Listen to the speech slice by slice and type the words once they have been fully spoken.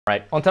All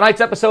right, on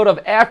tonight's episode of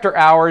After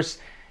Hours,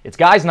 it's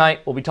Guys Night.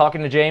 We'll be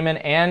talking to Jamin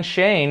and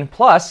Shane,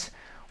 plus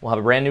we'll have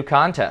a brand new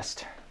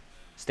contest.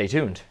 Stay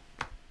tuned.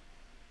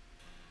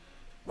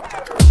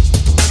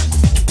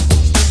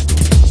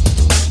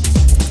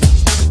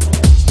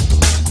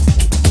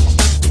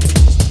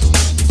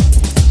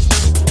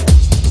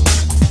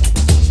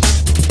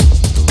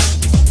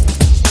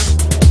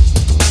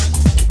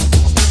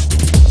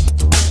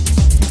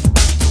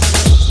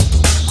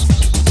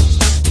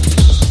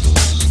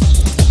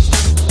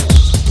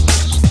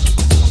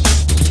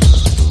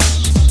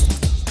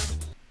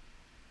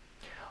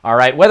 All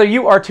right, whether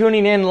you are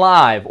tuning in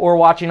live or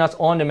watching us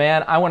on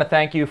demand, I want to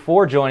thank you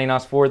for joining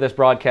us for this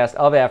broadcast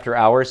of After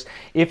Hours.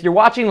 If you're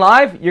watching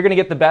live, you're going to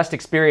get the best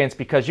experience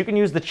because you can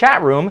use the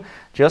chat room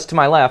just to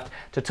my left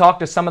to talk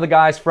to some of the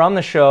guys from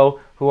the show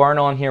who aren't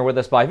on here with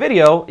us by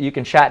video. You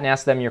can chat and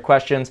ask them your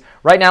questions.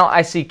 Right now,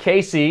 I see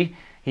Casey.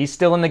 He's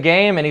still in the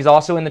game, and he's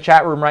also in the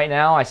chat room right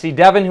now. I see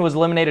Devin, who was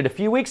eliminated a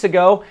few weeks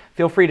ago.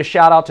 Feel free to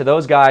shout out to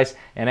those guys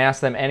and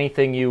ask them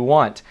anything you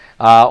want.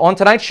 On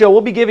tonight's show, we'll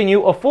be giving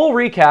you a full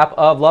recap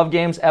of Love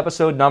Games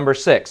episode number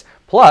 6.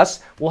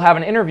 Plus, we'll have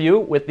an interview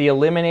with the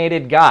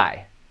eliminated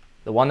guy.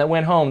 The one that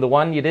went home, the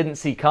one you didn't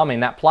see coming,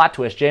 that plot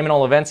twist. Jamin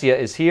Olivencia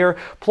is here.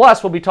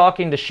 Plus, we'll be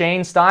talking to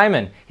Shane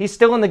Steinman. He's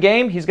still in the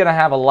game. He's going to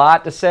have a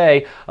lot to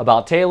say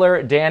about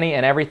Taylor, Danny,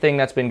 and everything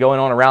that's been going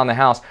on around the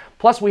house.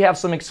 Plus, we have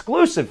some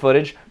exclusive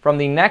footage from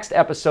the next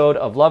episode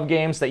of Love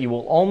Games that you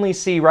will only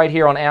see right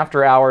here on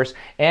After Hours.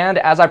 And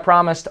as I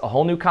promised, a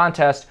whole new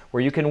contest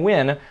where you can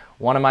win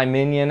one of my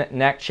Minion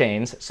neck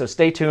chains. So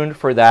stay tuned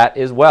for that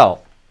as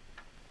well.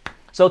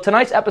 So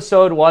tonight's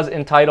episode was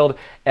entitled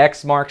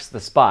X Marks the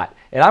Spot.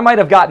 And I might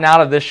have gotten out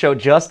of this show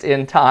just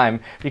in time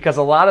because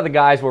a lot of the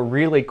guys were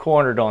really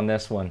cornered on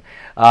this one.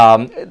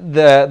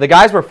 The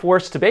guys were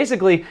forced to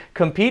basically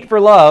compete for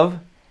love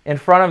in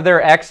front of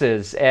their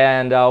exes.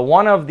 And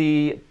one of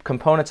the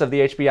components of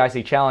the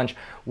HBIC challenge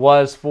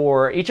was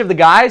for each of the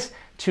guys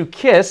to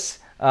kiss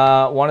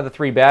one of the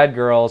 3 bad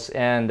girls.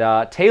 And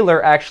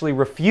Taylor actually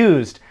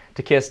refused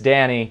to kiss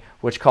Danny,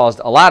 which caused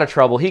a lot of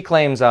trouble. He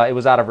claims it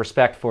was out of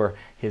respect for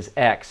his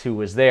ex who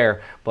was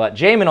there. But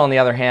Jamin, on the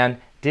other hand,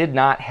 did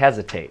not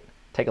hesitate.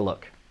 Take a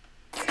look.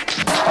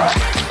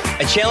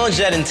 A challenge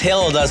that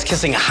entailed us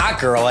kissing a hot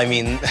girl, I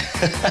mean,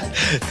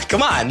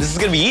 come on, this is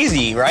gonna be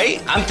easy,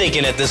 right? I'm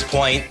thinking at this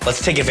point,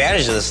 let's take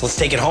advantage of this. Let's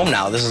take it home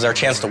now. This is our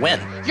chance to win.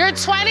 Your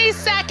 20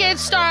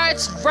 seconds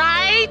starts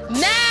right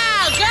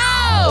now.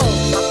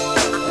 Go!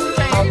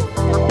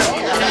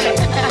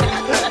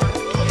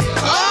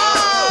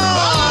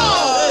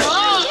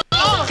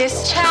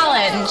 This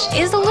challenge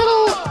is a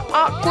little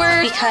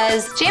awkward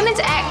because Jamin's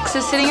ex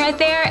is sitting right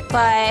there,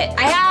 but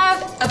I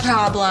have a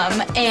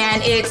problem,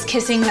 and it's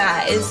kissing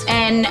guys,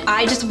 and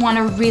I just want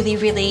to really,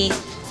 really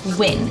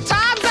win.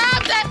 Time's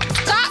up!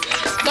 Stop!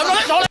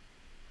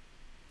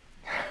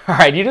 All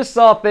right, you just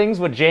saw things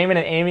with Jamin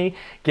and Amy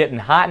getting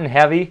hot and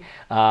heavy.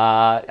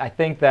 I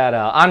think that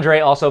Andre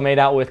also made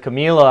out with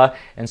Camila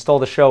and stole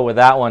the show with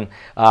that one.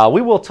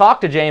 We will talk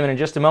to Jamin in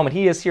just a moment.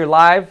 He is here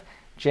live.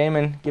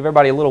 Jamin, give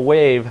everybody a little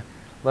wave.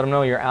 Let them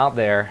know you're out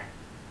there.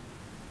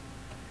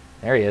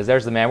 There he is.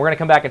 There's the man. We're going to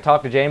come back and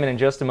talk to Jamin in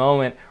just a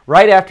moment,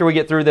 right after we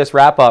get through this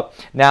wrap-up.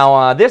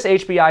 Now, this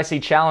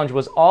HBIC challenge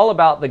was all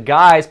about the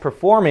guys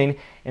performing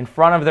in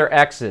front of their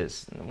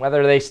exes.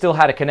 Whether they still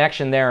had a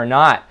connection there or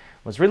not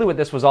was really what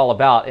this was all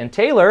about. And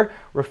Taylor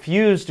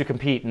refused to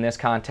compete in this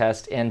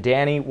contest, and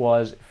Danny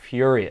was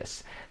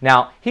furious.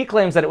 Now, he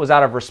claims that it was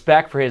out of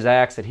respect for his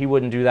ex, that he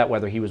wouldn't do that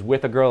whether he was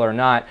with a girl or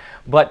not.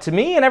 But to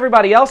me and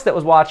everybody else that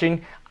was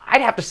watching,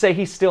 I'd have to say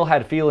he still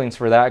had feelings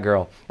for that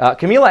girl.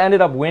 Camila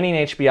ended up winning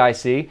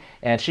HBIC,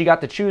 and she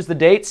got to choose the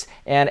dates,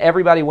 and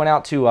everybody went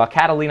out to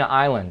Catalina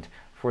Island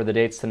for the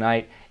dates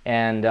tonight.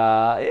 And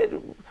it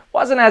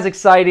wasn't as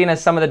exciting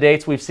as some of the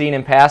dates we've seen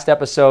in past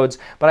episodes,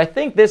 but I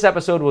think this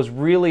episode was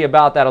really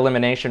about that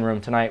elimination room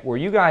tonight, where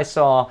you guys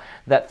saw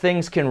that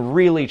things can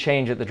really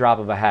change at the drop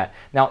of a hat.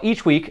 Now,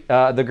 each week,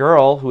 the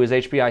girl who is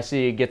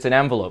HBIC gets an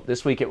envelope.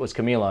 This week it was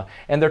Camila,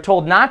 and they're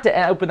told not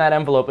to open that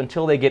envelope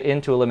until they get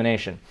into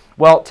elimination.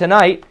 Well,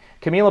 tonight,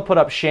 Camila put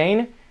up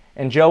Shane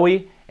and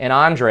Joey and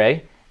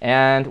Andre,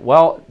 and,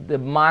 well, the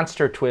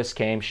monster twist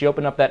came. She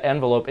opened up that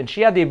envelope, and she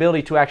had the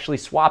ability to actually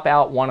swap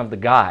out one of the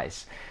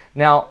guys.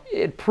 Now,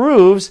 it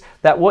proves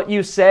that what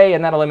you say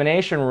in that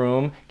elimination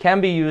room can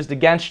be used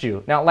against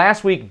you. Now,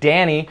 last week,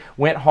 Danny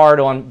went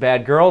hard on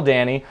bad girl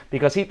Danny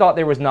because he thought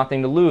there was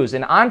nothing to lose.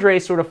 And Andre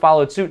sort of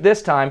followed suit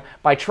this time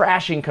by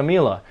trashing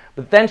Camila.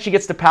 But then she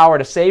gets the power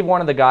to save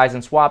one of the guys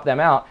and swap them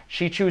out.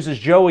 She chooses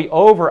Joey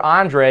over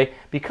Andre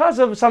because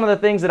of some of the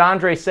things that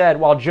Andre said,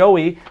 while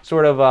Joey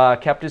sort of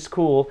kept his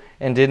cool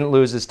and didn't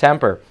lose his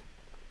temper.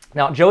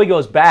 Now, Joey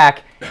goes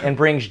back and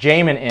brings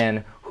Jamin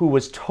in, who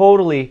was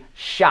totally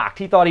shocked.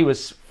 He thought he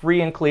was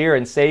free and clear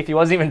and safe. He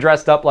wasn't even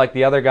dressed up like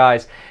the other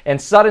guys. And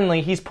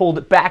suddenly he's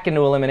pulled back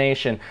into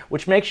elimination,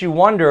 which makes you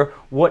wonder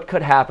what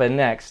could happen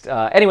next.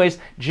 Anyways,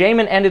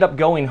 Jamin ended up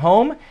going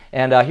home.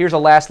 And here's a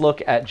last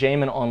look at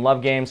Jamin on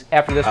Love Games.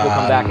 After this, we'll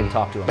come back and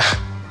talk to him.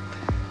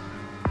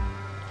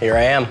 Here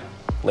I am,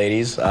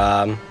 ladies.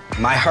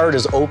 My heart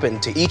is open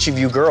to each of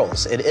you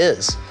girls. It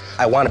is.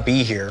 I want to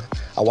be here.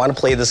 I want to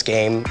play this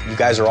game. You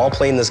guys are all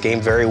playing this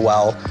game very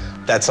well.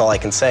 That's all I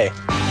can say.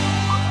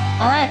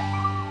 All right.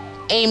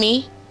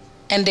 Amy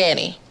and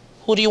Danny,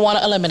 who do you want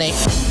to eliminate?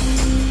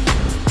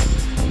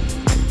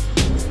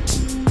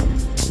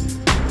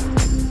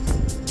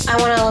 I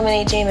want to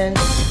eliminate Jamin.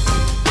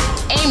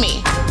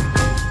 Amy.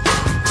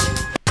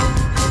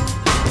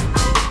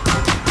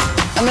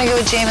 I'm gonna go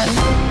with Jamin.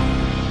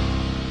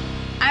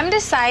 I'm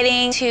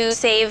deciding to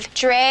save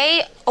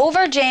Dre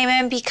over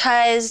Jamin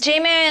because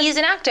Jamin, he's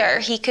an actor.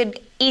 He could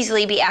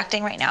easily be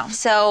acting right now.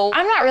 So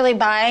I'm not really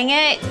buying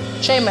it.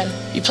 Jamin,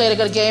 you played a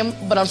good game,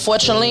 but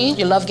unfortunately,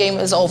 your love game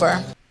is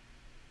over.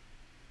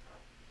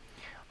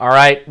 All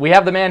right, we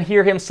have the man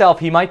here himself.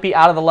 He might be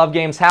out of the Love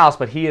Games house,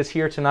 but he is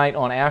here tonight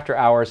on After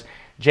Hours.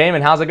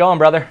 Jamin, how's it going,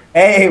 brother?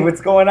 Hey,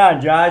 what's going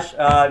on, Josh?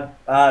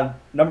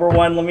 Number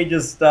one, let me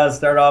just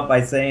start off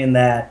by saying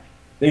that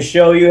this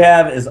show you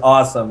have is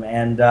awesome,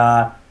 and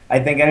I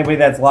think anybody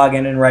that's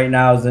logging in right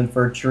now is in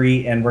for a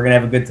treat, and we're going to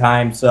have a good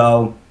time.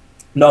 So,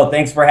 no,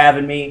 thanks for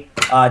having me.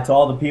 To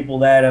all the people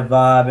that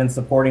have been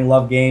supporting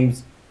Love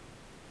Games,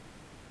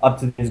 up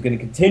to is going to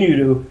continue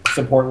to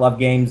support Love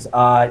Games.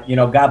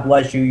 God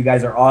bless you. You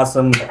guys are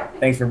awesome.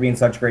 Thanks for being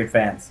such great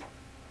fans.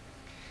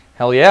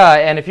 Hell yeah,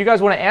 and if you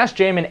guys want to ask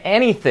Jamin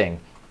anything,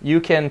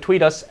 you can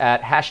tweet us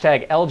at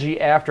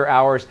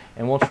 #LGAfterHours,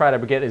 and we'll try to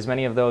get as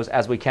many of those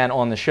as we can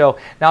on the show.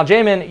 Now,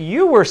 Jamin,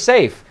 you were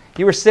safe.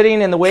 You were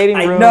sitting in the waiting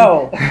room.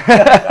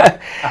 I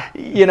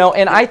know.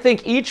 And I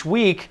think each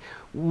week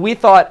we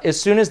thought as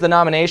soon as the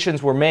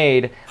nominations were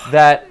made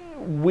that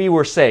we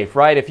were safe,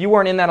 right? If you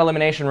weren't in that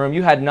elimination room,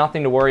 you had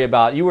nothing to worry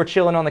about. You were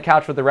chilling on the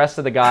couch with the rest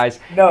of the guys,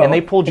 and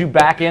they pulled you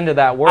back into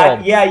that world.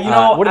 What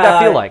did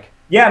that feel like?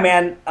 Yeah,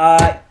 man.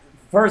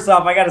 First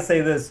off, I got to say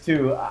this,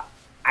 too.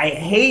 I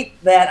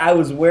hate that I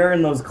was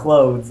wearing those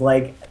clothes.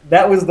 Like,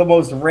 that was the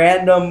most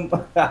random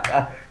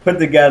put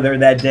together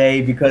that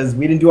day because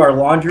we didn't do our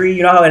laundry.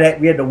 You know how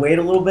we had to wait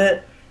a little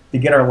bit to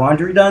get our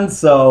laundry done?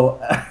 So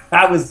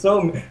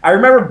I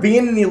remember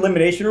being in the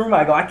elimination room.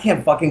 I go, I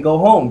can't fucking go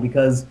home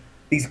because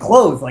these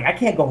clothes, like, I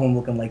can't go home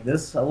looking like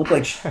this. I look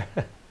like shit.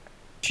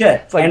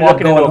 It's like I ended up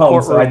walking into going a home,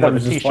 so I courtroom thought it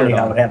with was a just funny t-shirt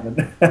how on. it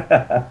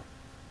happened.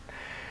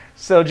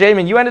 So,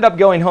 Jamin, you ended up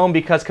going home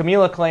because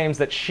Camila claims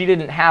that she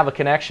didn't have a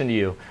connection to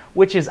you,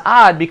 which is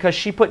odd because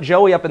she put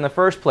Joey up in the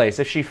first place.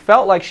 If she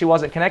felt like she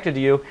wasn't connected to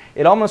you,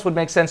 it almost would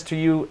make sense to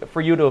you for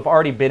you to have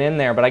already been in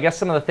there. But I guess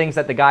some of the things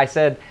that the guy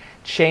said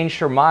changed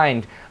her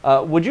mind.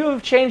 Would you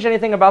have changed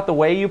anything about the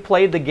way you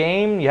played the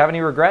game? You have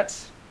any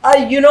regrets?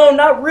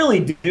 Not really,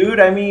 dude.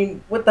 I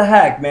mean, what the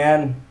heck,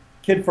 man?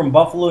 Kid from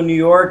Buffalo, New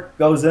York,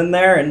 goes in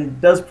there and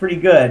does pretty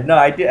good. No,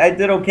 I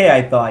did okay,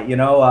 I thought,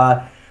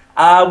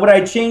 would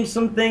I change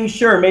some things?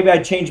 Sure, maybe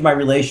I changed my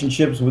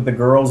relationships with the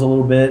girls a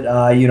little bit.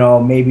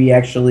 Maybe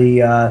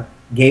actually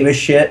gave a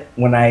shit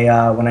when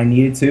I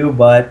needed to.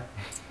 But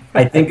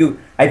I think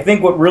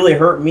what really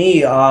hurt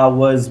me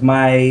was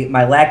my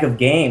lack of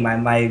game.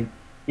 I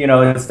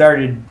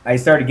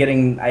started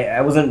getting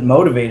I wasn't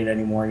motivated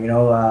anymore.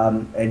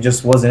 I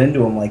just wasn't into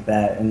them like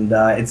that, and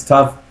it's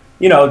tough.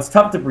 It's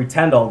tough to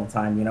pretend all the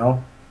time.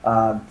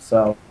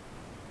 So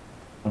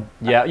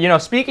Yeah,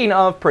 speaking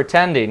of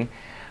pretending.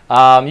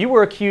 You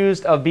were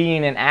accused of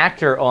being an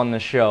actor on the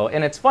show,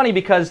 and it's funny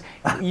because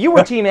you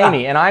were Team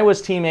Amy, and I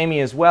was Team Amy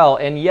as well,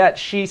 and yet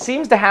she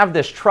seems to have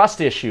this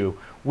trust issue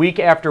week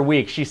after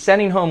week. She's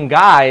sending home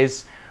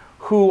guys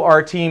who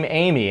are Team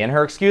Amy, and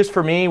her excuse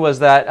for me was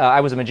that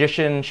I was a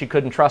magician, she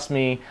couldn't trust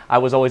me, I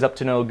was always up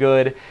to no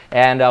good,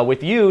 and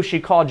with you, she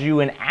called you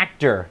an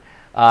actor.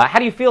 How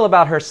do you feel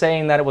about her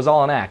saying that it was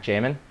all an act,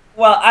 Jamin?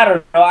 Well, I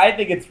don't know. I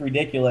think it's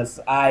ridiculous.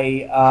 To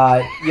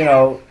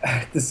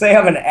say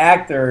I'm an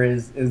actor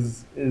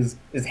is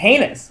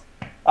heinous.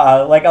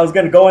 Like I was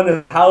going to go in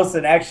the house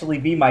and actually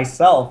be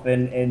myself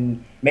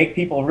and make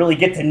people really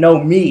get to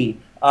know me.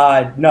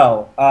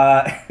 No.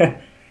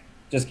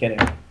 Just kidding.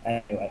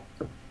 Anyway.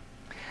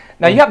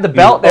 Now you have the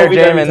belt there,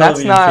 Jamin.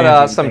 That's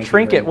not some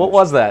trinket. What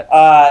was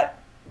that?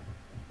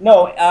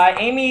 No,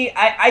 Amy,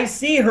 I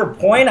see her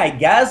point, I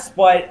guess,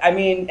 but I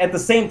mean, at the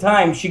same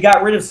time, she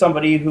got rid of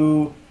somebody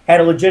who had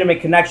a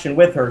legitimate connection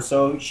with her,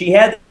 so she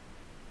had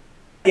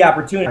the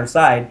opportunity on her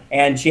side,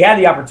 and she had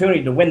the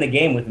opportunity to win the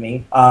game with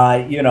me,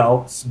 but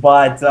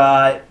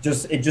it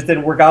just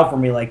didn't work out for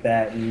me like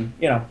that, and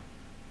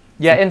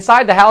Yeah,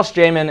 inside the house,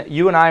 Jamin,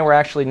 you and I were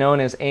actually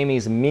known as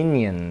Amy's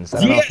minions. I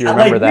don't know if you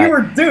remember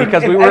that.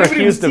 Because we were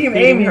accused of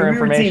feeding her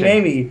information. We were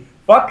Team Amy.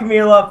 Fuck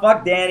Camila,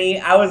 fuck Danny.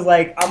 I was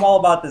like, I'm all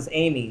about this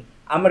Amy.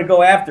 I'm gonna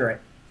go after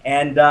it.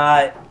 And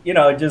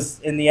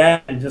just in the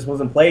end, it just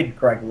wasn't played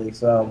correctly.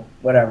 So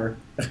whatever.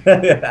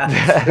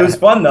 It was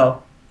fun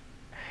though.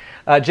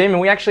 Jamin,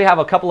 we actually have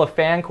a couple of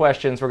fan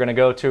questions we're going to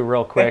go to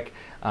real quick.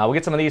 We'll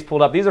get some of these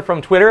pulled up. These are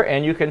from Twitter,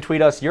 and you can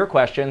tweet us your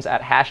questions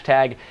at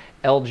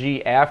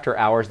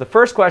 #LGAfterHours. The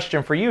first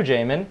question for you,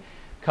 Jamin,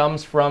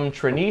 comes from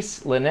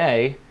Trinice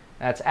Lene.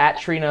 That's at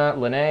Trina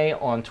Lene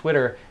on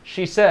Twitter.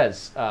 She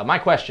says, my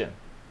question,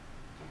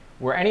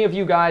 Were any of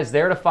you guys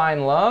there to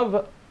find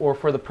love or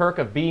for the perk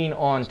of being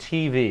on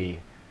TV?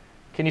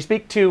 Can you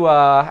speak to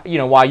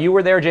why you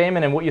were there,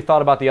 Jamin, and what you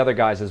thought about the other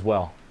guys as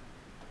well?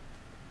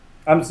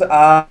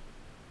 The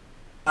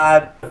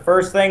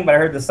first thing, but I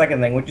heard the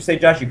second thing. What'd you say,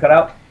 Josh? You cut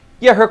out?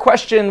 Yeah, her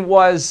question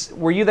was,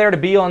 were you there to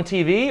be on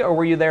TV or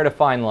were you there to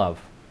find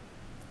love?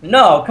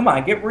 No, come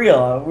on, get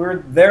real. We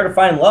were there to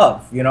find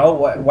love. You know,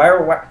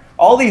 why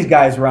all these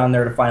guys were on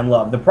there to find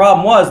love. The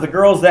problem was the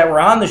girls that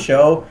were on the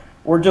show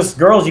were just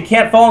girls you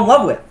can't fall in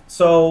love with.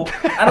 So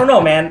I don't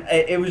know, man.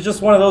 It was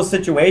just one of those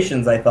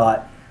situations, I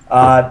thought.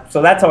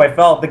 So that's how I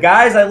felt. The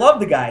guys, I love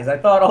the guys. I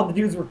thought all the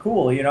dudes were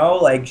cool. You know,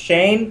 like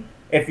Shane.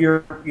 If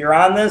you're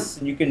on this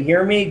and you can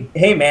hear me,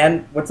 hey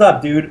man, what's up,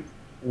 dude?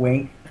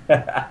 Wink.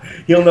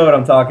 He'll know what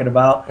I'm talking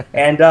about.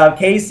 And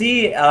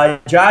Casey,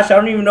 Josh, I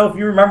don't even know if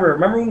you remember.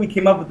 Remember when we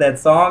came up with that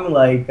song?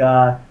 Like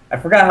I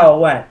forgot how it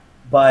went,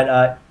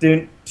 but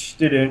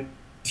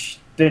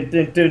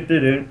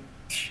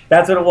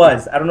that's what it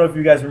was. I don't know if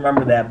you guys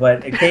remember that,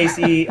 but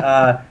Casey,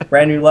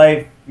 Brand New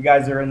Life. You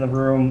guys are in the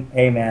room.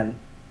 Hey man,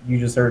 you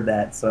just heard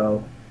that,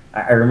 so.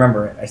 I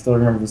remember it. I still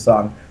remember the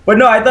song. But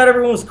no, I thought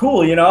everyone was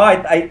cool, you know.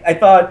 I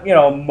thought, you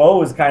know, Mo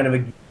was kind of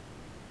a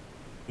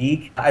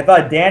geek. I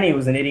thought Danny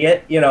was an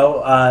idiot, you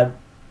know. I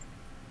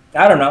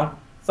don't know.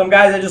 Some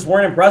guys I just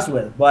weren't impressed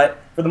with. But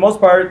for the most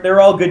part, they're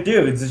all good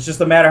dudes. It's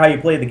just a matter how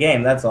you play the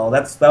game, that's all.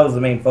 That was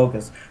the main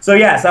focus. So,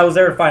 yes, I was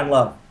there to find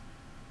love.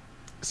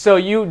 So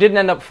you didn't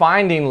end up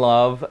finding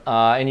love,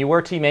 and you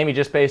were Team Amy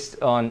just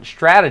based on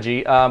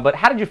strategy. But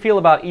how did you feel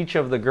about each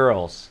of the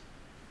girls?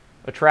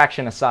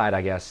 Attraction aside,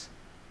 I guess.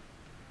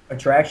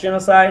 Attraction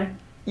aside?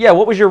 Yeah,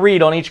 what was your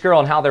read on each girl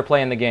and how they're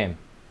playing the game?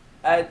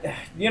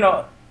 You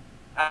know,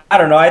 I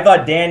don't know. I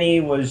thought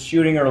Danny was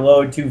shooting her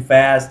load too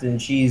fast,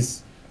 and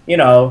she's, you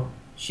know,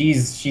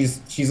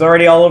 she's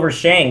already all over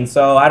Shane.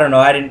 So I don't know.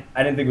 I didn't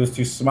think it was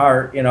too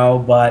smart, you know.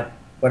 But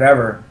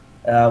whatever.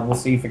 We'll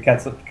see if it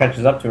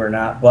catches up to her or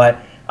not. But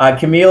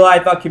Camila, I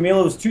thought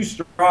Camila was too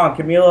strong.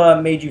 Camila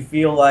made you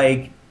feel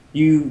like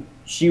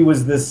she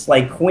was this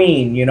like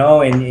queen, you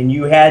know, and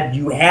you had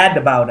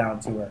to bow down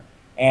to her.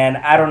 And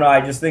I don't know,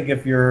 I just think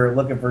if you're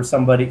looking for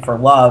somebody for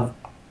love,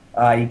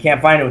 you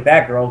can't find it with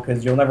that girl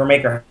because you'll never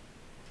make her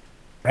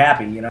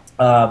happy, you know.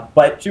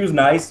 But she was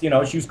nice, you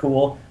know, she was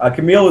cool.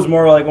 Camille was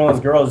more like one of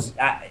those girls.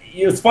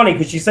 It was funny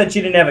because she said she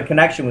didn't have a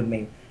connection with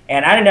me.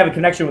 And I didn't have a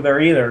connection with her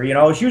either, you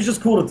know. She was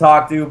just cool to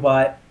talk to,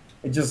 but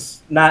it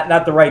just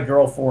not the right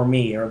girl for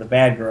me, or the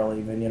bad girl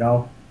even, you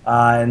know.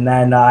 And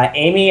then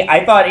Amy,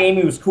 I thought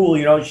Amy was cool,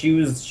 you know. She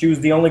was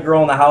the only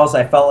girl in the house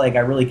I felt like I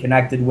really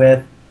connected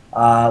with.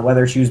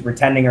 Whether she was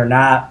pretending or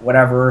not,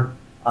 whatever.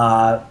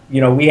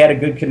 You know, we had a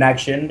good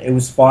connection. It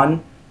was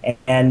fun.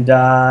 And,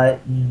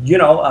 you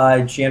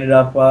know, she ended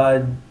up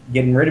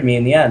getting rid of me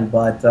in the end.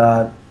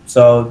 But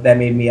so that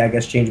made me, I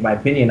guess, change my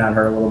opinion on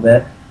her a little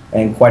bit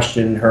and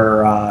question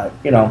her,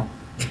 you know.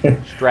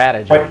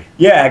 Strategy.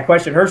 Yeah, I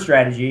question her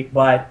strategy.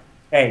 But,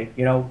 hey,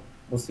 you know,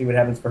 we'll see what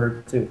happens for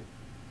her, too.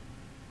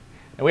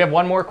 And we have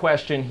one more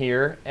question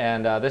here.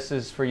 And this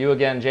is for you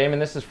again, Jamin.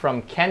 This is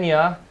from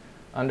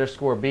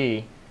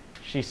Kenya_B.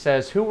 She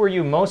says, who were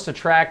you most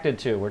attracted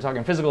to? We're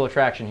talking physical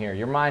attraction here.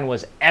 Your mind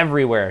was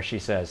everywhere, she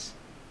says.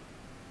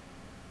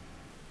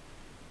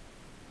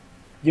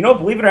 You know,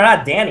 believe it or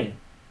not, Danny.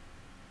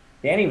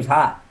 Danny was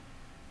hot.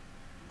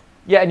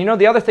 Yeah, and you know,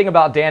 the other thing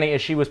about Danny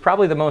is she was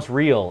probably the most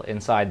real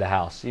inside the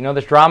house. You know,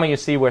 this drama you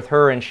see with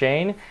her and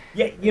Shane,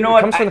 yeah, you know what?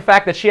 It comes from the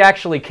fact that she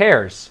actually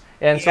cares.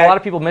 And so a lot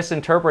of people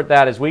misinterpret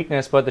that as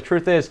weakness, but the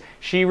truth is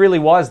she really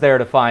was there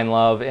to find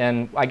love,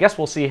 and I guess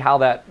we'll see how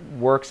that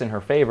works in her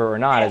favor or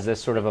not as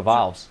this sort of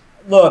evolves.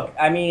 Look,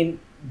 I mean,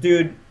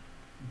 dude,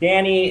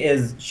 Danny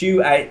is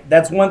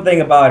that's one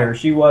thing about her.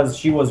 She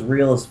was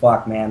real as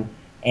fuck, man.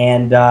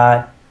 And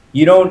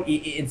you don't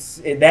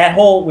that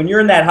whole when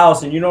you're in that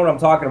house and you know what I'm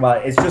talking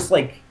about, it's just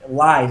like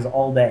lies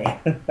all day.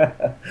 And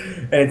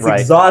it's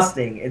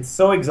exhausting. It's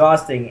so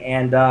exhausting,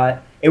 and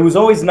it was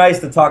always nice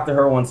to talk to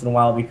her once in a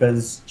while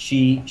because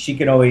she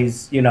can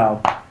always, you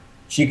know,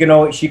 she can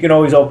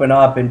always open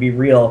up and be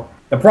real.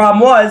 The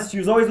problem was she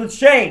was always with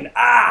Shane.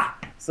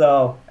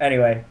 So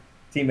anyway,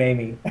 Team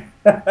Amy.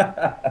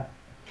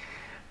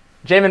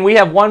 Jamin, we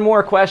have one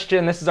more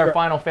question. This is our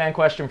final fan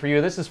question for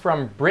you. This is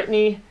from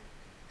Brittany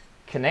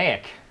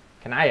Kaniak.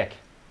 Brittany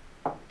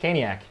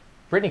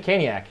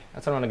Kaniak.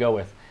 That's what I'm going to go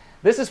with.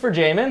 This is for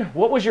Jamin.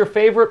 What was your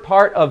favorite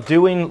part of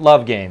doing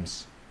love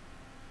games?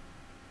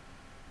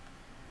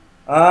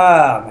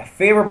 My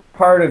favorite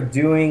part of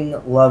doing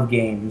love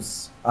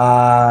games,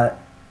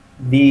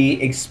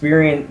 the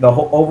experience, the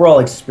whole overall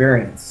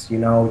experience. You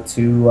know,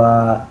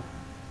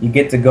 you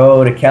get to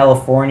go to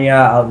California,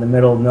 out in the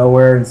middle of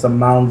nowhere, in some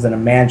mountains, in a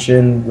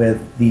mansion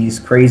with these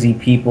crazy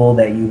people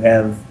that you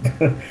have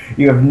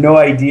you have no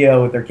idea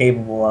what they're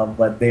capable of,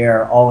 but they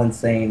are all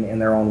insane in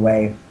their own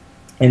way,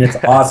 and it's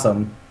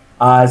awesome.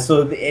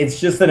 So it's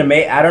just an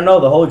amazing. I don't know.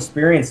 The whole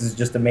experience is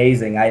just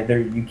amazing.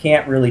 You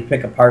can't really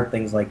pick apart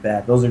things like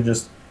that. Those are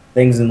just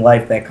things in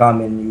life that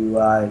come, and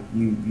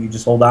you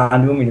just hold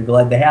on to them, and you're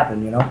glad they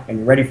happen. You know, and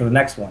you're ready for the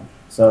next one.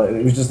 So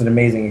it was just an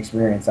amazing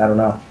experience. I don't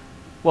know.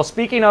 Well,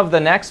 speaking of the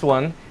next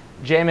one,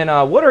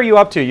 Jamin, what are you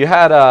up to? You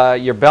had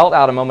your belt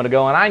out a moment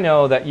ago, and I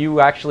know that you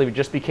actually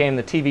just became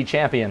the TV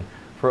champion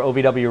for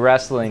OVW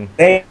Wrestling.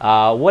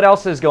 What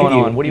else is going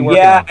on? What are you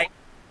working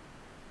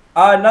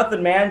on?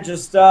 Nothing, man.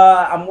 Just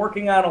I'm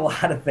working on a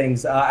lot of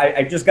things.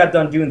 I just got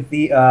done doing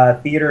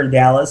theater in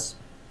Dallas.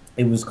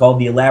 It was called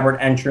The Elaborate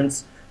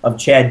Entrance of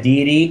Chad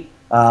Deity.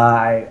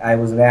 I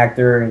was an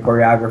actor and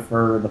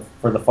choreographer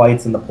for the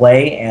fights in the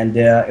play, and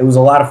it was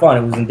a lot of fun.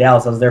 It was in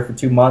Dallas. I was there for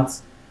 2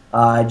 months.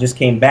 I just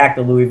came back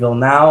to Louisville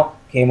now,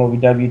 became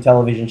OVW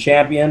television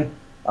champion.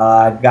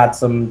 I've got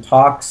some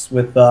talks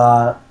with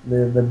the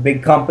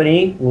big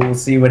company. We'll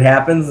see what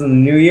happens in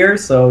the new year,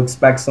 so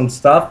expect some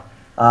stuff.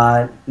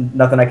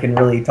 Nothing I can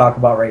really talk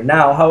about right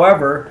now.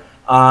 However,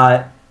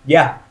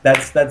 yeah,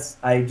 that's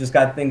I just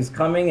got things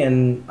coming,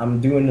 and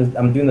I'm doing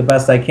the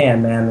best I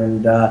can, man.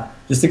 And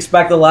just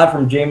expect a lot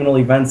from Jamin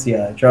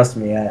Olivencia. Trust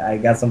me, I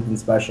got something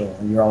special,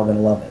 and you're all gonna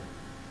love it.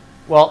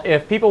 Well,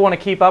 if people want to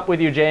keep up with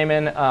you,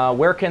 Jamin,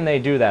 where can they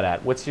do that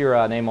at? What's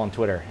your name on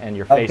Twitter and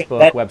your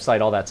Facebook,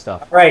 website, all that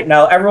stuff? All right,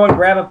 now everyone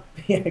grab a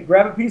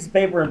piece of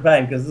paper and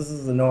pen, because this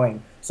is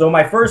annoying. So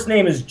my first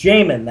name is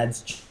Jamin.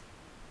 That's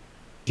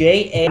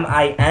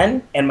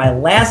Jamin, and my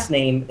last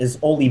name is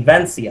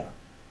Olivencia.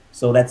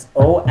 So that's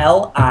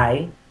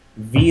OLIV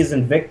as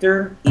in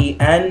Victor,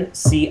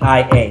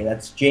 ENCIA.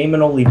 That's Jamin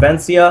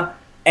Olivencia,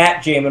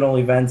 at Jamin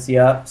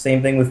Olivencia.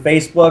 Same thing with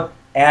Facebook.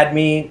 Add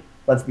me.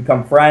 Let's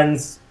become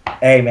friends.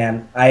 Hey,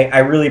 man, I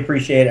really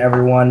appreciate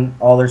everyone,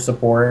 all their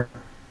support.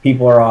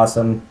 People are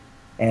awesome.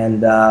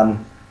 And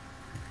I'm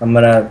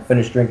going to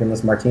finish drinking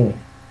this martini.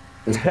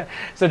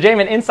 So,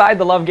 Jamin, inside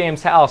the Love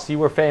Games house, you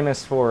were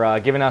famous for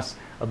giving us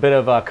a bit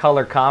of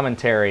color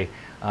commentary.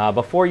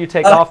 Before you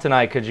take off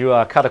tonight, could you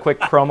cut a quick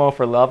promo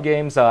for Love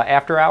Games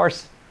After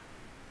Hours?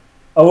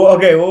 Oh,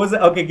 okay. What was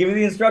it? Okay, give me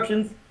the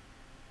instructions.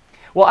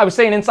 Well, I was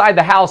saying inside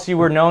the house, you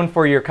were known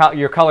for your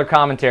color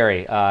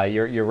commentary,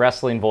 your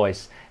wrestling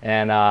voice.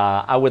 And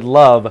I would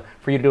love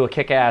for you to do a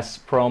kick-ass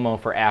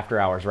promo for After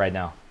Hours right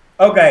now.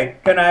 Okay.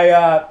 Can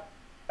I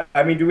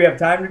mean, do we have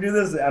time to do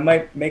this? I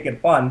might make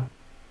it fun.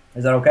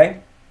 Is that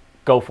okay?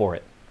 Go for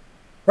it.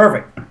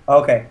 Perfect.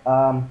 Okay.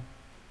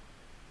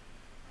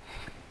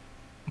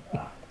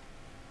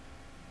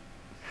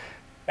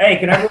 Hey,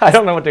 can everyone... I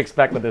don't know what to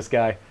expect with this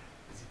guy.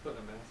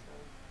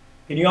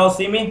 Can you all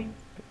see me?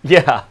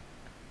 Yeah.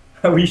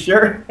 Are we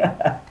sure?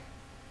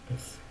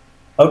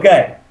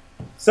 Okay.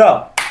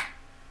 So,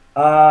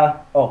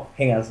 oh,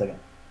 hang on a second.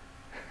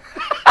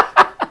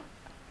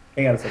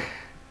 Hang on a second.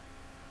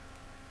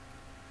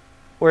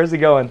 Where's he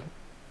going?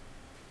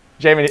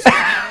 Jamin.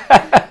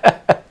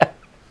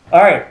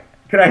 All right.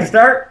 Can I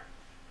start?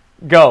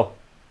 Go.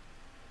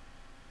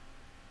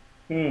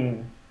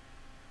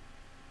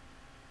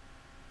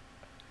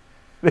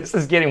 This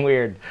is getting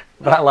weird,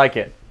 but I like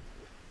it.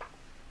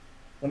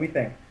 Let me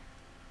think.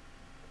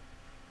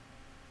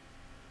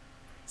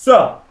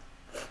 So,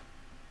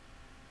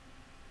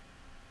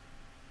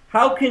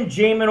 how can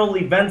Jamin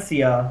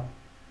Olivencia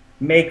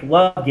make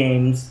Love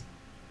Games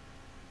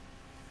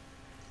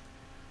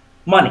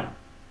money?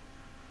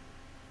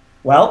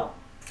 Well,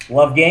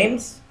 Love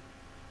Games,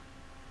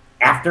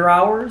 After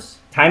Hours,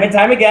 time and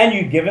time again,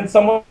 you've given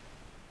someone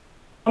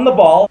the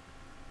ball,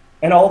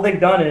 and all they've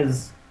done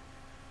is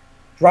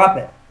drop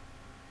it.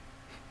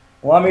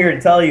 Well, I'm here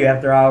to tell you,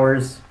 After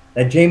Hours,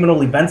 that Jamin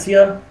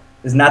Olivencia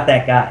is not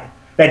that guy.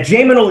 That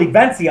Jamin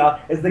Olivencia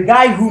is the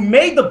guy who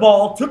made the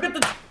ball, took it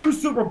to 2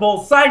 Super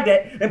Bowls, signed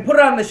it, and put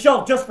it on the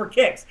shelf just for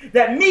kicks.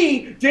 That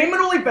me, Jamin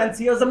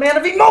Olivencia, is a man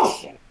of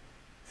emotion.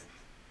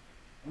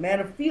 A man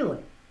of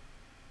feeling.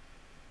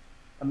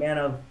 A man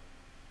of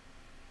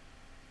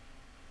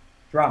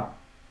drama.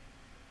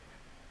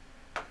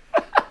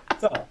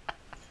 So,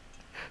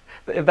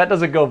 if that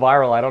doesn't go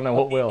viral, I don't know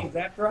what will.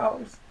 After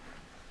Hours?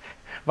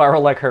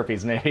 Viral like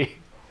herpes, maybe.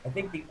 I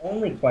think the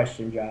only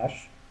question,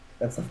 Josh,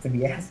 that's left to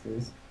be asked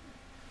is,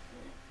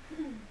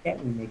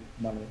 can't we make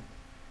money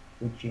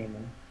with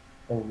Jamin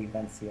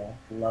Olivencia,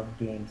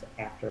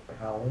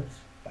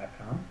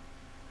 LoveGamesAfterHours.com?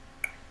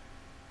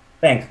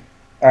 Thanks.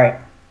 All right.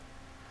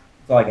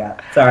 That's all I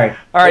got. Sorry.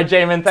 All right,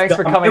 Jamin, thanks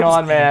for coming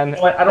on, man. You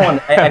know what? I don't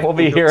want to. We'll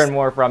be hearing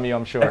more from you,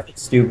 I'm sure.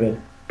 Stupid.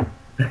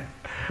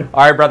 All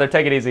right, brother,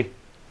 take it easy.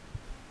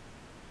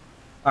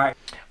 All right.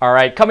 All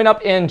right, coming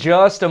up in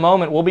just a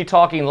moment, we'll be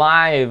talking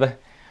live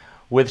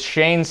with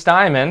Shane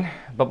Steinman.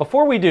 But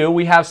before we do,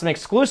 we have some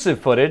exclusive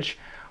footage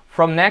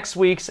from next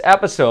week's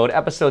episode,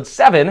 episode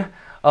 7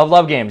 of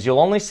Love Games. You'll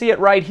only see it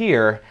right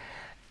here.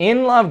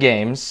 In Love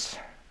Games,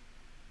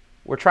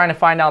 we're trying to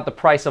find out the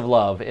price of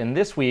love, and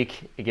this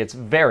week it gets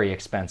very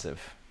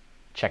expensive.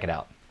 Check it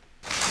out.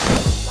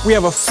 We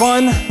have a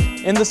fun,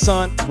 in the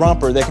sun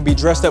romper that can be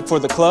dressed up for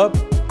the club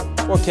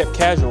or kept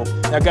casual.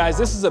 Now guys,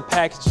 this is a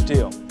package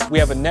deal. We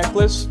have a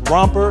necklace,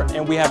 romper,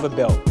 and we have a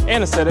belt,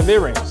 and a set of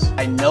earrings.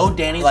 I know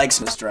Danny likes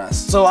this dress,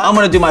 so I'm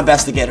gonna do my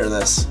best to get her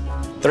this.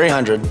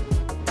 300.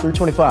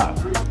 325.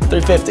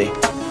 350. I'm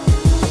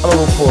gonna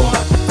go for,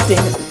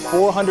 damn it,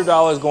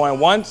 $400 going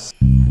once,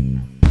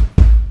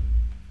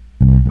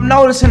 I'm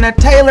noticing that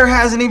Taylor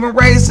hasn't even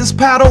raised his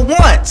paddle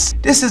once.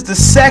 This is the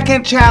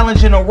second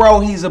challenge in a row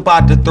he's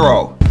about to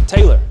throw.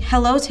 Taylor.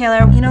 Hello,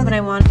 Taylor. You know that I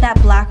want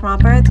that black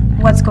romper.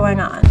 What's going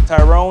on?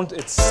 Tyrone,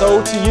 it's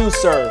so to you,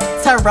 sir.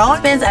 Tyrone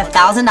spends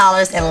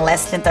 $1,000 in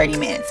less than 30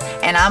 minutes.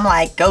 And I'm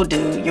like, go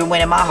dude, you're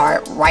winning my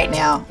heart right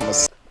now.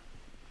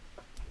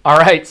 All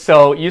right,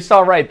 so you saw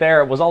right there,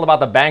 it was all about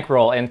the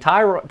bankroll, and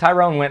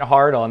Tyrone went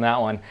hard on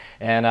that one,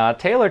 and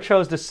Taylor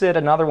chose to sit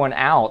another one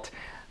out.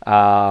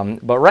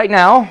 But right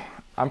now,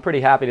 I'm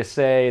pretty happy to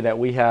say that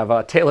we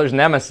have Taylor's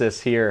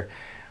nemesis here.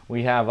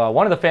 We have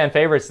one of the fan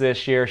favorites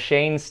this year,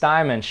 Shane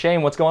Steinman.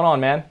 Shane, what's going on,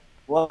 man?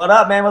 What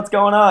up, man? What's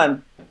going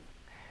on?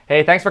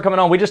 Hey, thanks for coming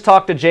on. We just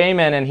talked to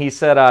Jamin, and he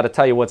said to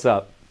tell you what's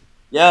up.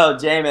 Yo,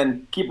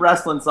 Jamin, keep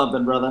wrestling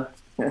something, brother.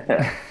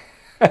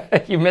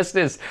 You missed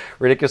his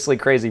ridiculously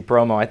crazy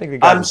promo. I think the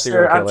guy's a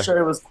serial killer. I'm sure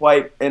it was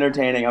quite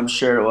entertaining. I'm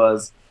sure it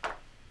was.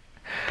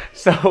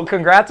 So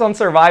congrats on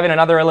surviving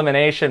another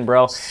elimination,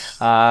 bro.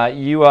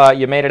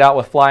 You made it out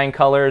with flying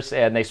colors,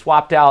 and they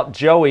swapped out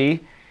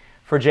Joey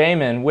for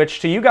Jamin, which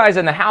to you guys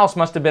in the house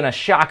must have been a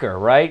shocker,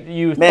 right?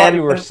 You thought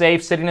you were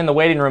safe sitting in the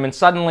waiting room, and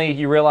suddenly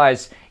you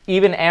realize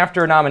even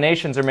after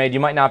nominations are made, you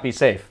might not be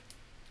safe.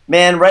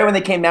 Man, right when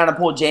they came down and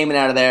pulled Jamin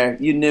out of there,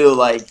 you knew,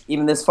 like,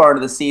 even this far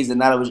into the season,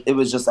 that it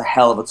was just a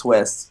hell of a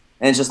twist,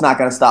 and it's just not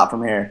going to stop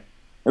from here.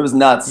 It was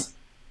nuts.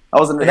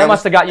 That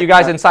must have got you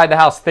guys inside the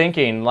house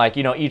thinking, like,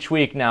 you know, each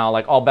week now,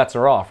 like, all bets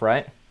are off,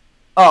 right?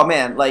 Oh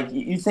man, like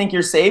you think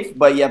you're safe,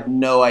 but you have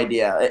no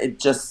idea.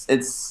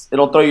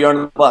 It'll throw you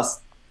under the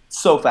bus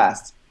so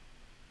fast.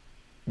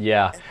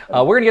 Yeah.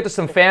 We're going to get to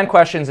some fan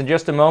questions in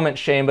just a moment,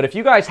 Shane, but if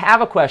you guys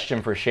have a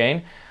question for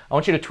Shane, I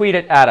want you to tweet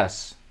it at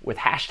us with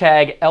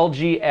hashtag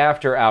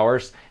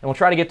LGAfterHours, and we'll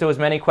try to get to as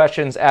many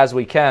questions as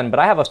we can, but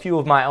I have a few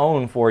of my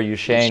own for you,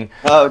 Shane.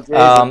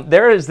 Oh,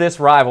 there is this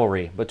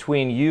rivalry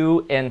between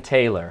you and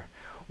Taylor.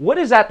 What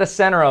is at the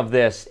center of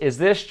this? Is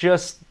this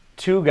just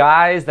two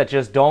guys that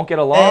just don't get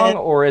along,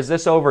 or is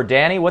this over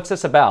Danny? What's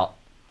this about?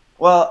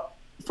 Well,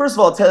 first of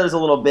all, Taylor's a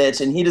little bitch,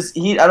 and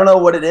I don't know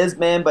what it is,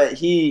 man, but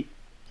he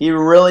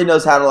really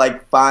knows how to,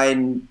 like,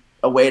 find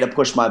a way to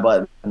push my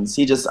buttons.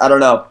 I don't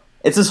know.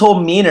 It's this whole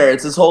meaner.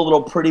 It's this whole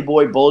little pretty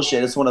boy bullshit.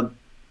 I just want to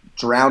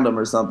drown him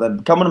or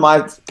something. Coming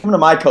to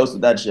my coast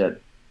with that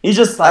shit. He's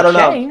just, like, I don't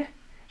know.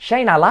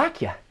 Shane, I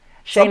like you.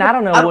 Shane, I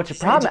don't know what your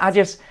problem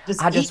is.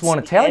 I just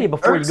want to tell you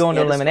before you go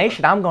into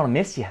elimination, I'm going to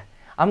miss you.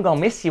 I'm going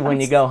to miss you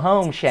when you go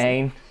home,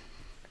 Shane.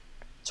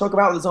 Choke him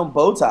out with his own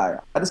bow tie.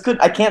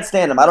 I can't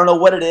stand him. I don't know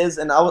what it is,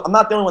 and I'm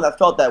not the only one that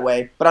felt that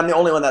way, but I'm the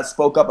only one that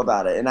spoke up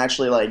about it and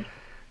actually, like,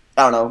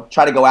 I don't know,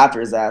 try to go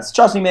after his ass.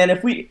 Trust me, man,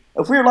 if we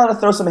were allowed to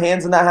throw some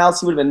hands in that house,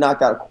 he would have been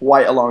knocked out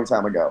quite a long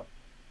time ago.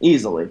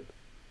 Easily.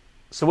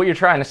 So what you're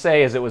trying to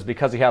say is it was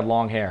because he had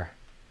long hair.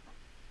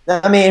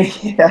 I mean,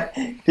 yeah,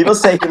 people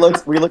say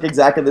we look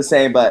exactly the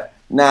same, but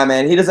nah,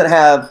 man, he doesn't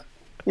have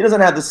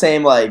the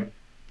same, like,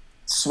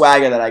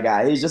 swagger that I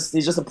got. He's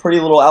just a pretty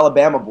little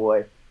Alabama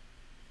boy.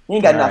 He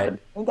ain't got nothing.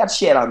 He ain't got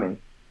shit on me.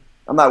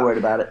 I'm not worried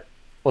about it.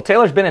 Well,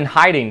 Taylor's been in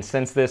hiding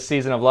since this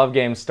season of Love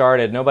Games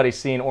started. Nobody's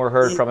seen or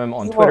heard from him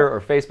on Twitter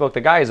or Facebook. The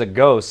guy is a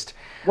ghost.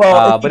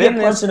 Well, but in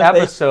this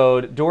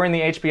episode, during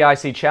the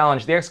HBIC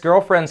challenge, the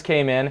ex-girlfriends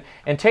came in,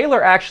 and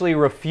Taylor actually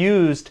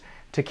refused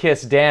to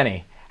kiss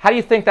Danny. How do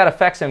you think that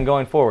affects him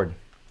going forward?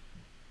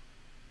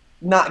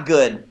 Not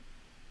good.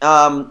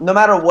 No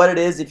matter what it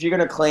is, if you're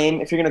gonna claim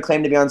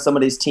to be on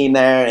somebody's team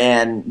there,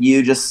 and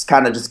you just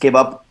kind of give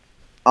up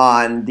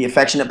on the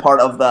affectionate part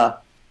of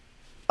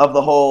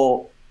the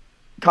whole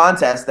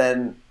contest,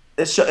 then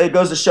it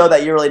goes to show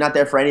that you're really not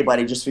there for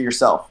anybody, just for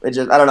yourself. I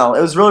don't know.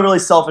 It was really, really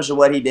selfish of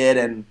what he did,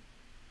 and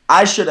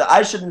I should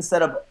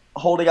instead of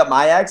holding up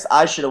my ex,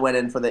 I should have went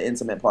in for the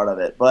intimate part of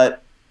it.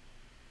 But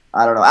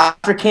I don't know.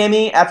 After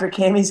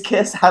Cammy's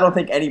kiss, I don't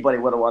think anybody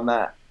would have won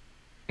that.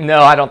 No,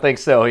 I don't think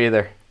so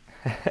either.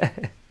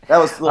 That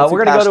was we're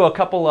going to go to a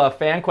couple of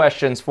fan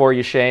questions for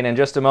you, Shane, in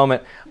just a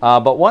moment.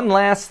 But one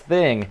last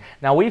thing.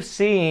 Now, we've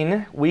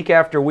seen week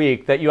after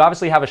week that you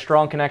obviously have a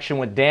strong connection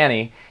with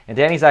Danny, and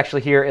Danny's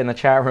actually here in the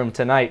chat room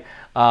tonight.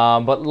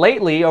 But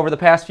lately, over the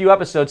past few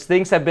episodes,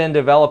 things have been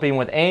developing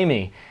with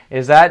Amy.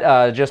 Is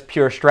that just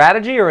pure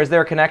strategy, or is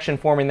there a connection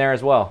forming there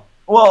as well?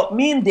 Well,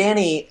 me and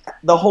Danny,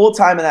 the whole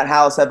time in that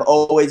house, have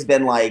always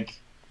been like,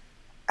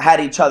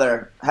 had each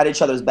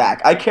other's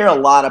back. I care a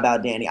lot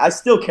about Danny. I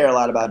still care a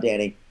lot about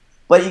Danny.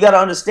 But you got to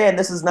understand,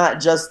 this is not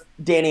just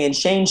Danny and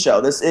Shane's show.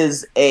 This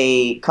is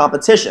a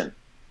competition.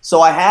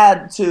 So I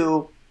had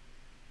to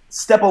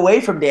step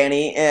away from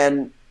Danny,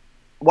 and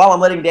while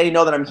I'm letting Danny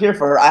know that I'm here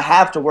for her, I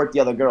have to work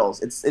the other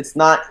girls. It's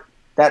not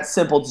that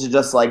simple to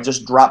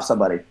just drop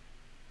somebody.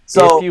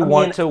 So if you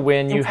want to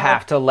win, you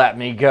have to let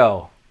me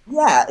go.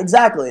 Yeah,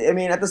 exactly. I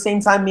mean, at the same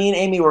time, me and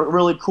Amy were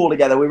really cool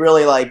together. We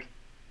really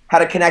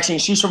had a connection.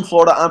 She's from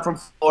Florida. I'm from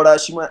Florida.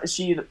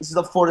 She's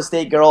a Florida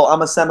State girl.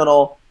 I'm a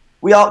Seminole.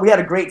 We had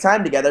a great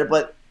time together,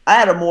 but I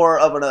had more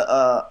of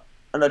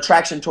an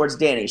attraction towards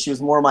Danny. She was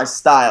more my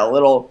style. I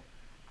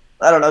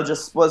don't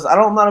know,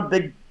 I'm not a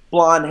big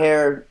blonde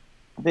hair,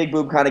 big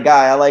boob kind of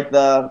guy. I like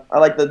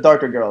the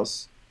darker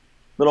girls.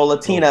 little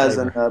Latinas,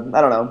 and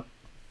I don't know.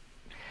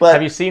 But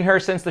have you seen her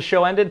since the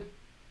show ended?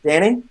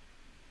 Danny?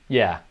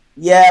 Yeah.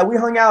 Yeah, we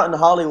hung out in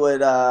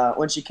Hollywood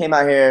when she came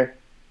out here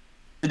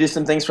to do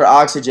some things for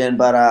Oxygen,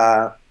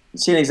 but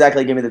she didn't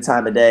exactly give me the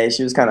time of day.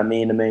 She was kind of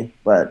mean to me,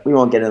 but we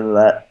won't get into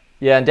that.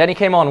 Yeah, and Denny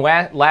came on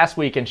last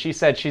week, and she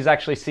said she's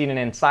actually seen an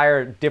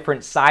entire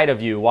different side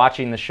of you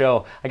watching the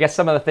show. I guess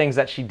some of the things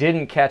that she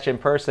didn't catch in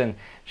person,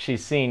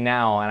 she's seen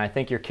now, and I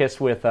think your kiss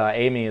with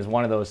Amy is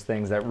one of those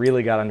things that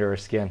really got under her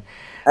skin.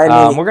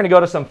 We're going to go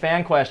to some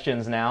fan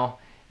questions now,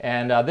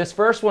 and this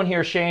first one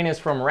here, Shane, is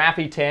from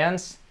Raffy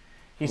Tans.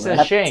 He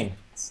says, Shane,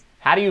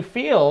 how do you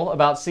feel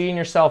about seeing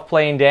yourself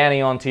playing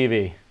Danny on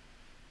TV?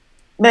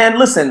 Man,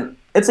 listen,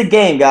 it's a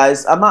game,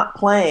 guys. I'm not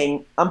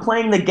playing. I'm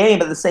playing the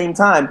game at the same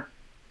time.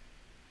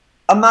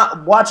 I'm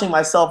not watching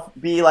myself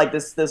be like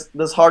this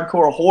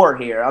hardcore whore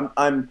here.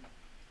 I'm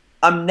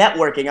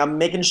networking. I'm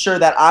making sure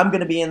that I'm going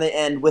to be in the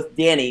end with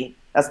Danny.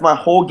 That's my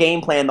whole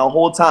game plan the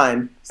whole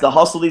time. Is to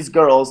hustle these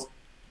girls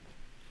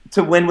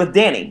to win with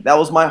Danny. That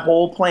was my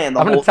whole plan.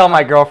 I'm going to tell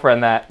my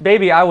girlfriend that.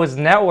 Baby, I was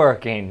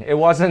networking. It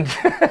wasn't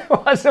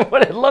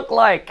what it looked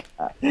like.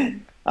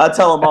 I'll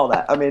tell them all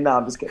that. I mean, no,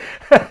 I'm just kidding.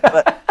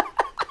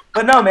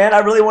 But no, man, I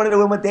really wanted to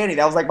win with Danny.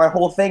 That was like my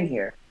whole thing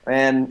here.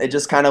 And it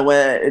just kind of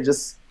went, it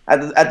just,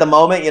 at the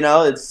moment, you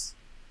know,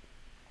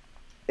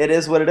 it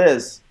is what it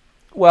is.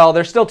 Well,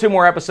 there's still 2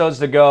 more episodes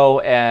to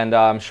go, and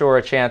I'm sure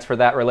a chance for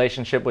that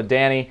relationship with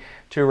Danny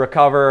to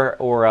recover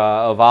or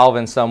evolve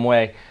in some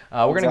way.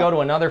 We're going to go to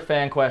another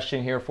fan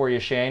question here for you,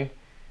 Shane.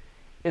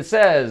 It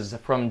says,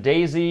 from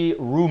Daisy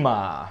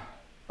Ruma.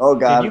 Oh,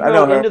 God. Did you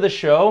go into the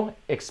show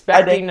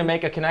expecting to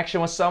make a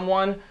connection with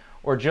someone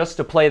or just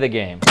to play the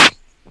game?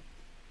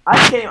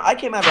 I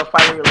came out of a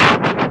fighting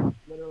relationship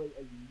literally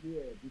a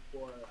year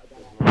before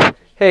I got out.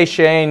 Hey,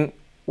 Shane,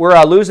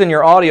 we're losing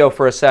your audio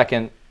for a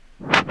second.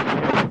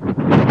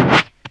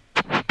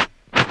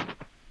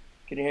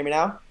 Can you hear me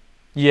now?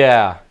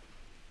 Yeah,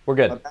 we're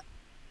good. Okay.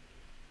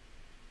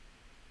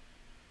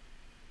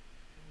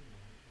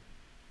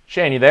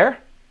 Shane, you there?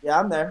 Yeah,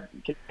 I'm there.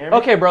 Can you hear me?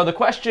 Okay, bro, the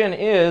question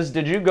is,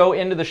 did you go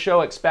into the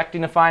show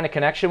expecting to find a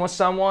connection with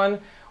someone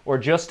or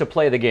just to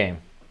play the game?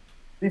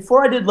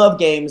 Before I did Love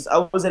Games,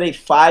 I was in a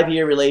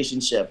 5-year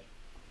relationship.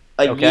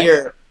 A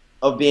year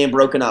of being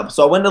broken up.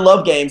 So I went to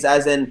Love Games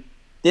as in,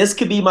 this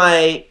could be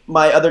my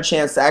other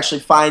chance to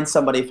actually find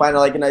somebody, find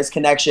like a nice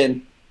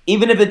connection,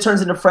 even if it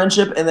turns into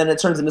friendship and then it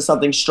turns into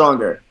something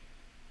stronger.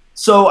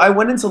 So I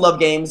went into Love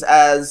Games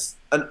as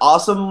an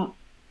awesome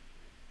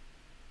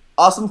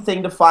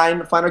thing to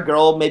find a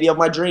girl maybe of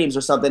my dreams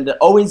or something, to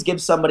always give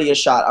somebody a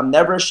shot. I'm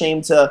never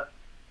ashamed to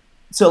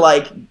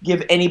like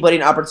give anybody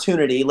an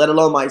opportunity, let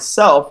alone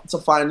myself, to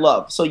find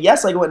love. So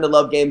yes, I go into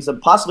Love Games to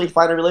possibly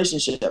find a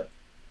relationship.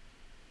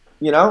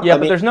 You know? Yeah,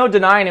 but there's no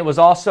denying it was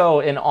also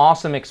an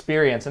awesome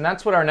experience. And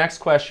that's what our next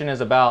question is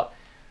about.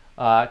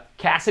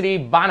 Cassidy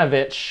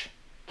Bonovich,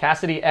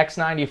 Cassidy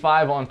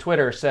X95 on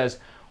Twitter says,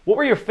 what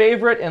were your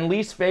favorite and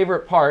least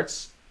favorite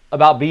parts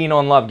about being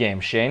on Love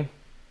Games, Shane?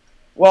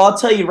 Well, I'll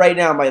tell you right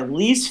now, my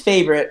least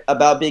favorite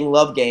about being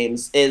Love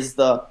Games is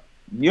the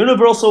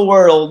universal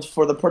word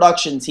for the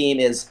production team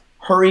is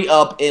hurry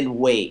up and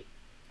wait.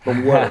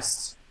 The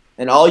worst.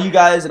 And all you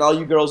guys and all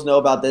you girls know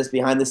about this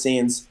behind the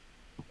scenes.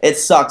 It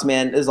sucked,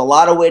 man. There's a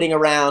lot of waiting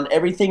around.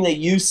 Everything that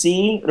you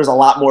see, there's a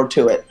lot more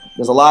to it.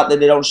 There's a lot that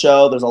they don't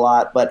show. There's a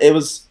lot. But it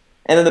was...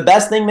 And then the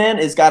best thing, man,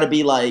 is got to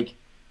be, like,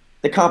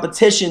 the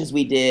competitions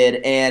we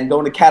did and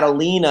going to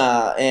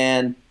Catalina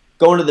and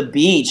going to the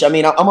beach. I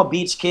mean, I'm a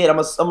beach kid. I'm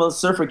a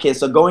surfer kid.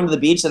 So going to the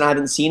beach and I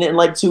haven't seen it in,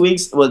 like, 2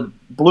 weeks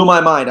blew my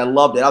mind. I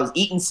loved it. I was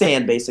eating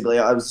sand, basically.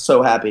 I was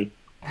so happy.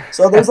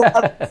 So there's a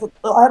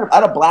lot. I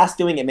had a blast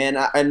doing it, man.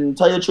 And to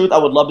tell you the truth, I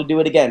would love to do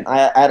it again.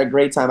 I had a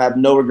great time. I have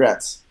no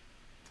regrets.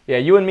 Yeah,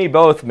 you and me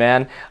both,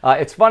 man.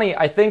 It's funny,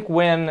 I think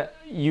when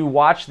you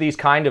watch these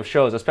kind of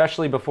shows,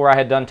 especially before I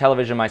had done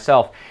television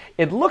myself,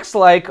 it looks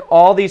like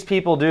all these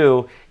people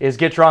do is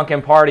get drunk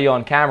and party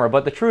on camera.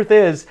 But the truth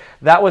is,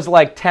 that was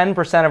like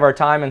 10% of our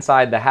time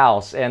inside the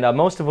house. And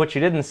most of what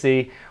you didn't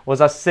see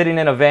was us sitting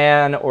in a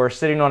van or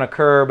sitting on a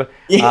curb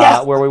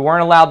where we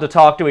weren't allowed to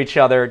talk to each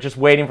other, just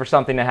waiting for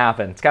something to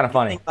happen. It's kind of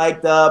funny.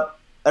 Mic'd up.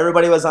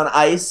 Everybody was on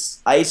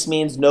ice. Ice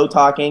means no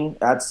talking.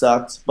 That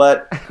sucked.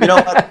 But you know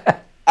what?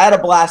 I had a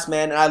blast,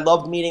 man, and I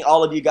loved meeting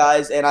all of you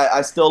guys, and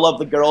I still love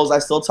the girls. I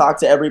still talk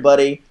to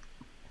everybody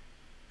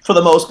for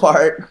the most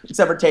part,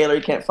 except for Taylor.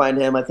 You can't find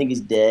him. I think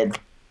he's dead.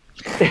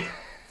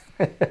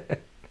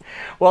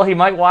 Well, he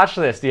might watch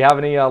this. Do you have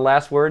any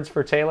last words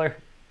for Taylor?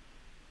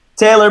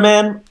 Taylor,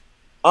 man,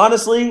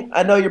 honestly,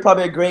 I know you're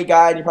probably a great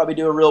guy, and you probably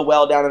do real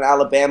well down in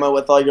Alabama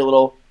with all your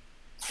little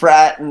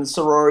frat and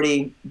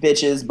sorority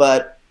bitches,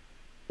 but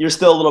you're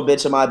still a little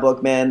bitch in my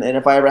book, man, and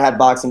if I ever had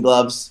boxing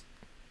gloves,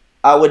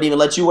 I wouldn't even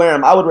let you wear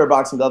them. I would wear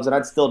boxing gloves, and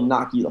I'd still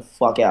knock you the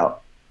fuck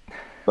out.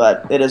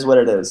 But it is what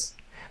it is.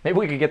 Maybe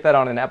we could get that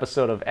on an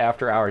episode of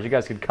After Hours. You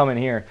guys could come in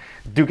here,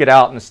 duke it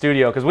out in the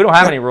studio, because we don't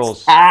have any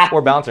rules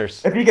or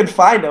bouncers. If you can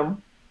find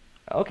them.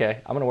 Okay,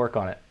 I'm going to work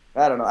on it.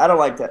 I don't know. I don't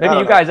like that. Maybe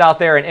you guys out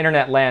there in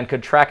internet land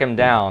could track him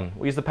down.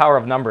 We use the power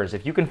of numbers.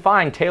 If you can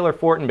find Taylor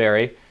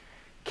Fortenberry,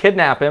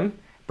 kidnap him,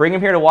 bring him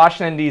here to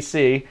Washington,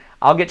 D.C.,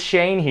 I'll get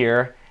Shane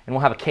here, and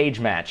we'll have a cage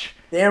match.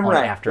 Damn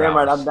right. After Damn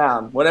Hours. right. I'm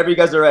down. Whenever you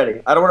guys are ready.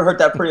 I don't want to hurt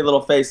that pretty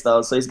little face,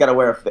 though, so he's got to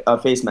wear a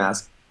face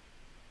mask.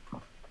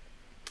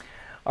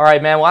 All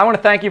right, man. Well, I want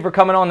to thank you for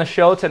coming on the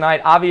show tonight.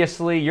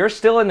 Obviously, you're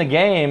still in the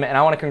game, and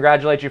I want to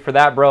congratulate you for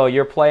that, bro.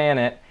 You're playing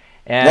it.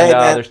 And hey,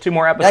 there's 2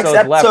 more episodes Next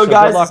episode, left, so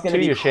guys, good luck is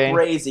to you, Shane.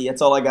 Crazy.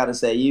 That's all I got to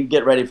say. You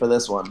get ready for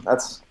this one.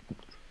 It's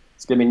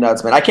going to be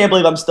nuts, man. I can't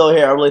believe I'm still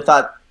here. I really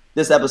thought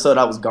this episode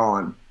I was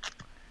gone.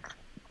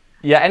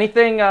 Yeah,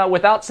 anything,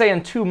 without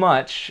saying too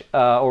much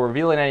or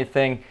revealing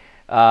anything,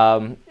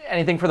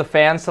 anything for the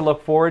fans to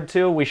look forward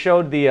to? We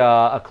showed the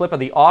a clip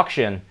of the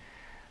auction.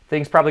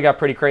 Things probably got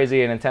pretty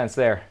crazy and intense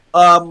there.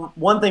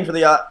 One thing for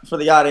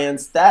the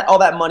audience, that all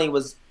that money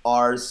was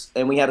ours,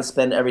 and we had to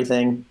spend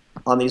everything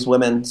on these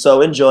women.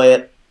 So enjoy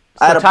it.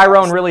 So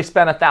Tyrone really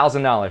spent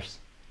 $1,000.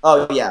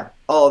 Oh yeah,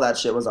 all of that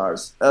shit was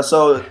ours.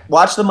 So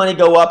watch the money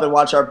go up and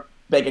watch our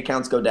bank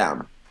accounts go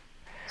down.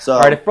 So,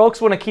 all right, if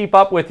folks want to keep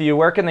up with you,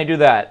 where can they do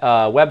that?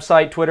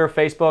 Website, Twitter,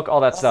 Facebook, all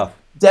that stuff.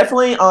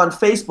 Definitely on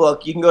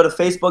Facebook. You can go to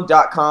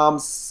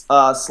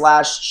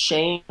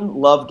facebook.com/Shane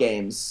Love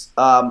Games.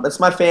 That's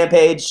my fan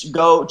page.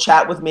 Go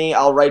chat with me.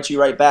 I'll write you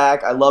right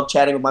back. I love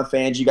chatting with my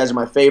fans. You guys are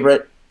my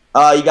favorite.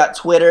 You got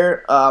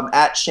Twitter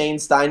at Shane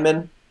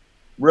Steinman.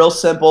 Real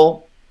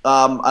simple.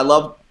 I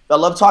love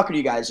talking to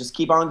you guys. Just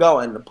keep on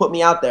going. Put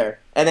me out there.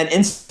 And then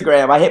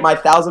Instagram. I hit my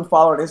 1,000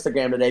 follower on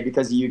Instagram today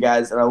because of you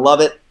guys, and I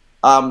love it.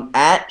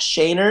 At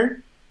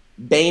Shaner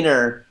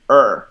Boehner.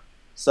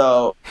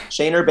 So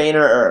Shaner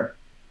Boehner.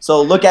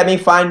 So look at me,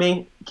 find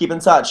me, keep in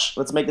touch.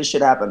 Let's make this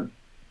shit happen.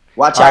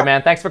 Watch out. All right,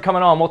 man. Thanks for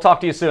coming on. We'll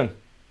talk to you soon.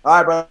 All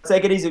right, bro.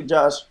 Take it easy,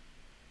 Josh.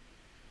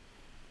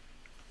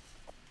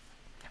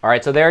 All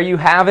right, so there you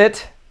have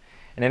it.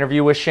 An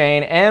interview with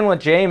Shane and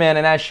with Jamin.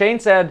 And as Shane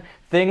said,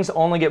 things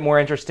only get more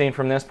interesting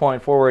from this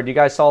point forward. You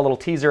guys saw a little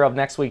teaser of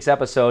next week's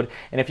episode.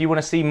 And if you want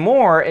to see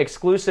more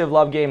exclusive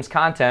Love Games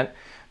content,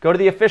 go to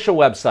the official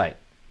website,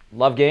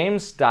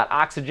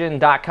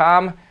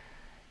 lovegames.oxygen.com.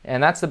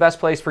 And that's the best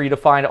place for you to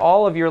find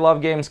all of your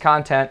Love Games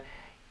content.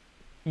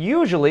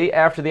 Usually,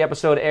 after the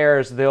episode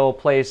airs, they'll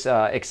place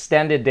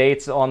extended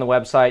dates on the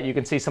website. You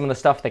can see some of the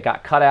stuff that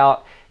got cut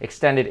out,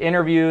 extended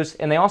interviews,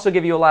 and they also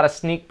give you a lot of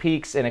sneak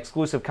peeks and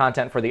exclusive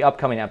content for the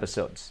upcoming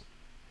episodes.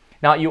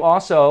 Now, you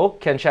also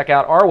can check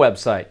out our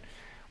website,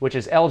 which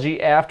is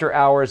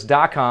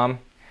LGAfterHours.com.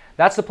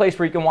 That's the place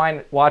where you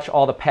can watch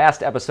all the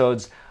past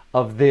episodes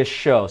of this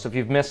show, so if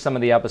you've missed some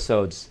of the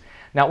episodes.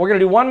 Now, we're going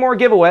to do one more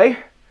giveaway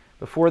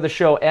before the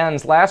show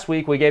ends. Last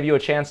week, we gave you a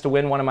chance to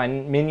win one of my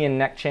Minion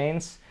neck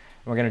chains.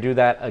 We're going to do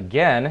that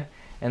again.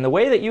 And the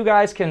way that you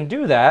guys can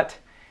do that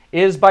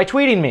is by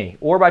tweeting me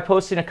or by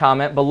posting a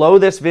comment below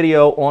this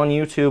video on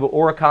YouTube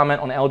or a comment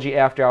on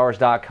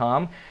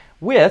LGAfterHours.com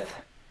with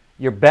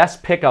your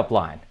best pickup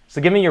line. So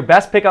give me your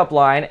best pickup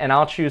line, and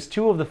I'll choose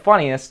 2 of the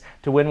funniest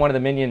to win one of the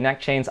Minion neck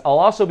chains. I'll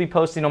also be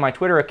posting on my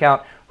Twitter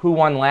account who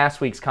won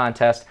last week's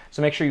contest.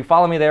 So make sure you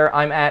follow me there.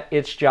 I'm at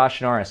It's Josh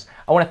Norris.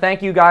 I want to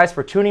thank you guys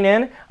for tuning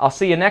in. I'll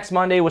see you next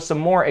Monday with some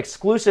more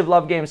exclusive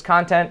Love Games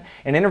content,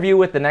 an interview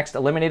with the next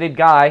eliminated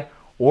guy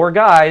or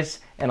guys,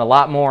 and a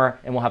lot more.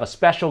 And we'll have a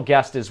special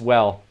guest as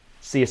well.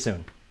 See you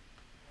soon.